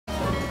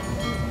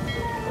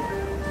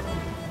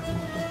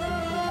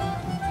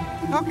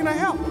How can I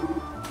help?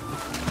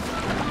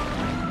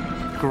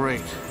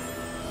 Great.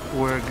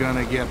 We're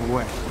gonna get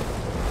wet.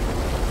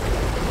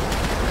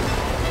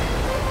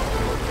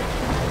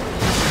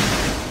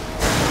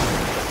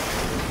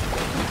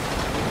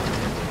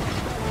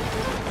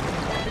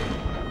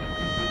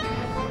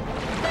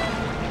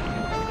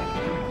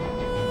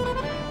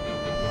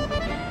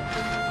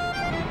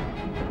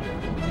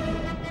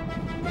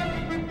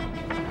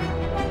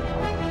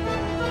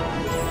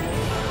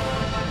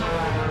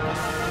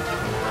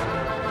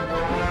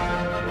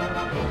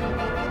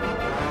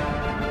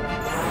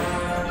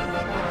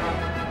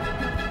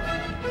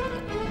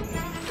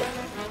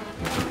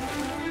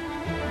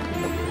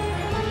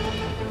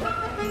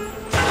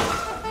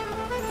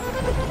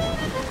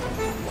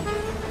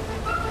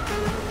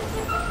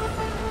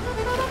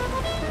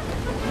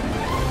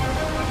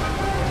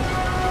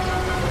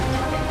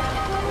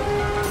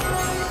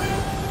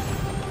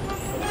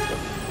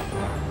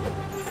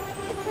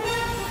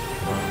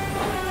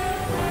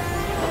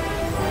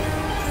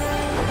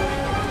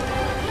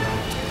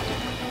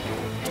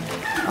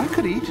 I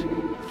could eat.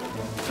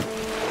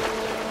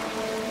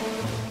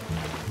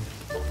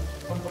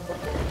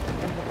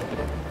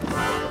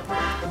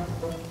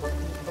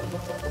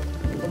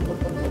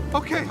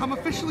 Okay, I'm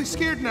officially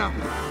scared now.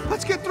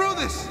 Let's get through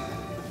this.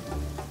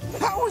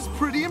 That was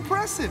pretty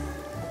impressive.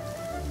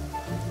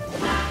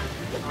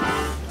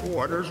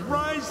 Water's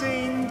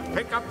rising.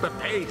 Pick up the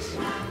pace.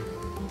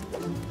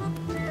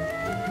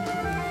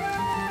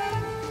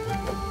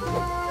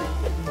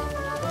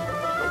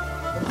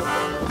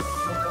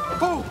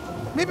 Oh,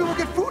 maybe we'll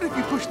get food if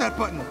you push that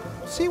button.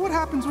 See what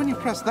happens when you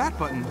press that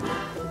button.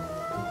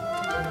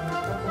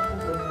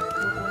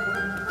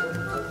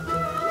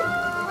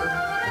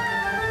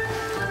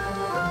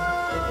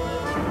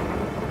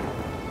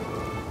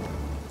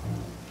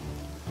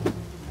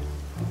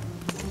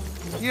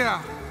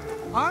 Yeah,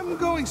 I'm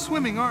going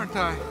swimming, aren't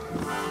I?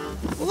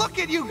 Look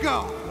at you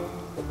go!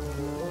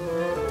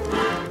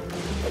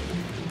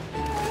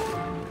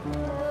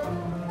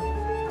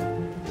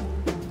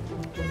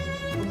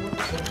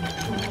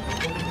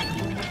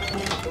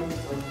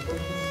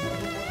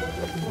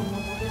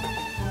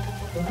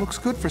 Looks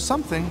good for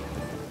something.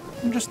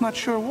 I'm just not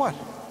sure what.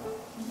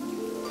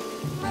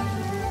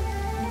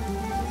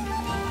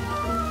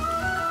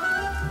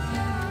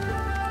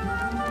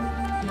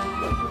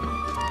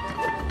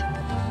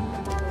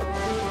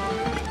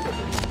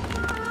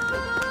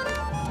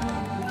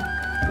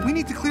 We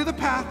need to clear the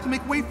path to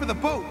make way for the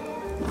boat.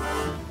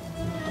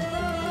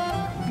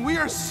 We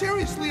are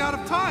seriously out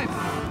of time.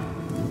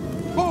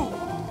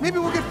 Oh, maybe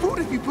we'll get food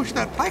if you push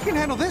that. I can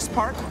handle this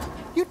part.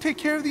 You take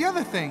care of the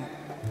other thing.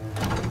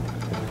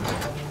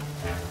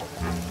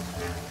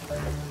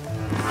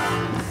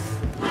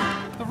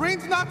 The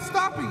rain's not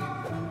stopping.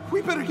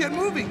 We better get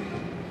moving.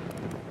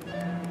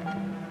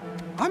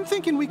 I'm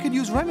thinking we could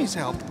use Remy's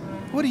help.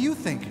 What do you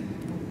think?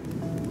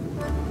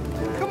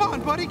 Come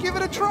on, buddy, give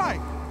it a try.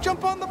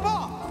 Jump on the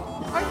ball.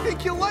 I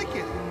think you'll like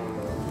it.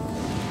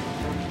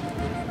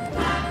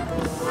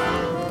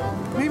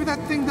 Maybe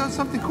that thing does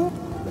something cool.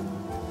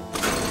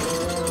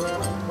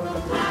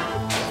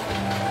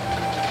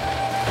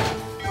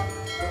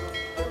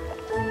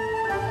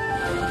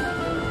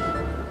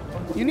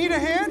 You need a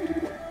hand?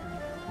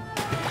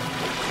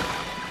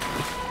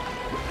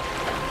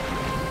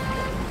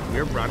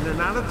 We're running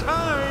out of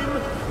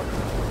time.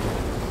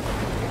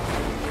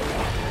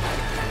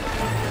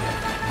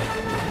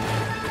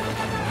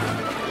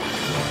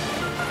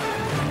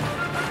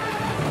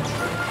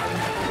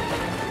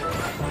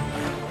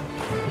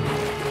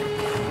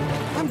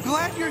 I'm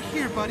glad you're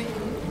here, buddy.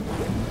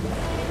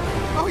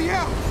 Oh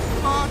yeah,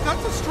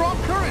 that's a strong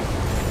current.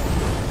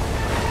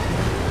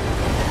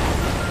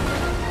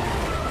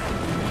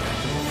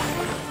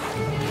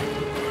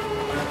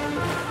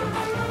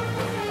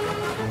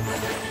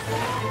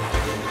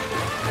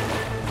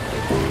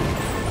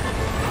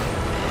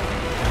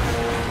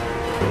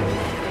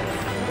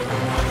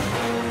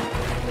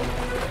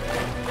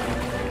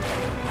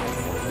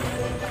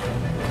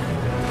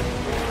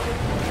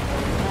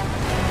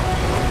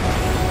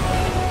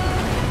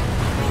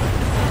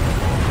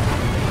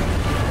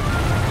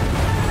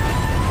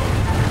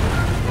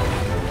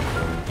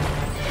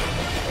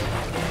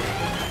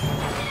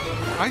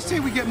 I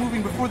say we get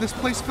moving before this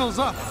place fills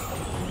up.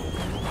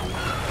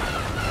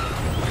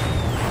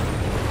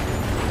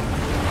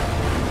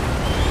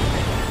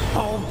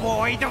 Oh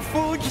boy, the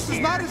food's This is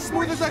not as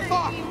smooth as I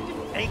thought.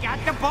 They got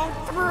the boat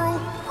through.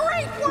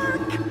 Great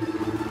work!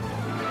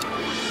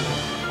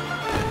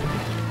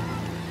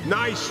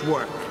 Nice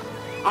work.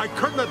 I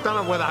couldn't have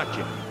done it without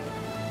you.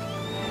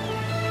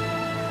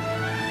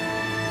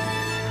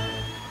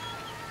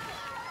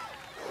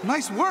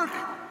 Nice work?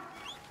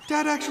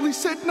 Dad actually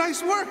said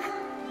nice work.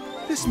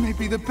 This may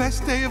be the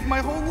best day of my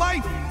whole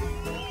life.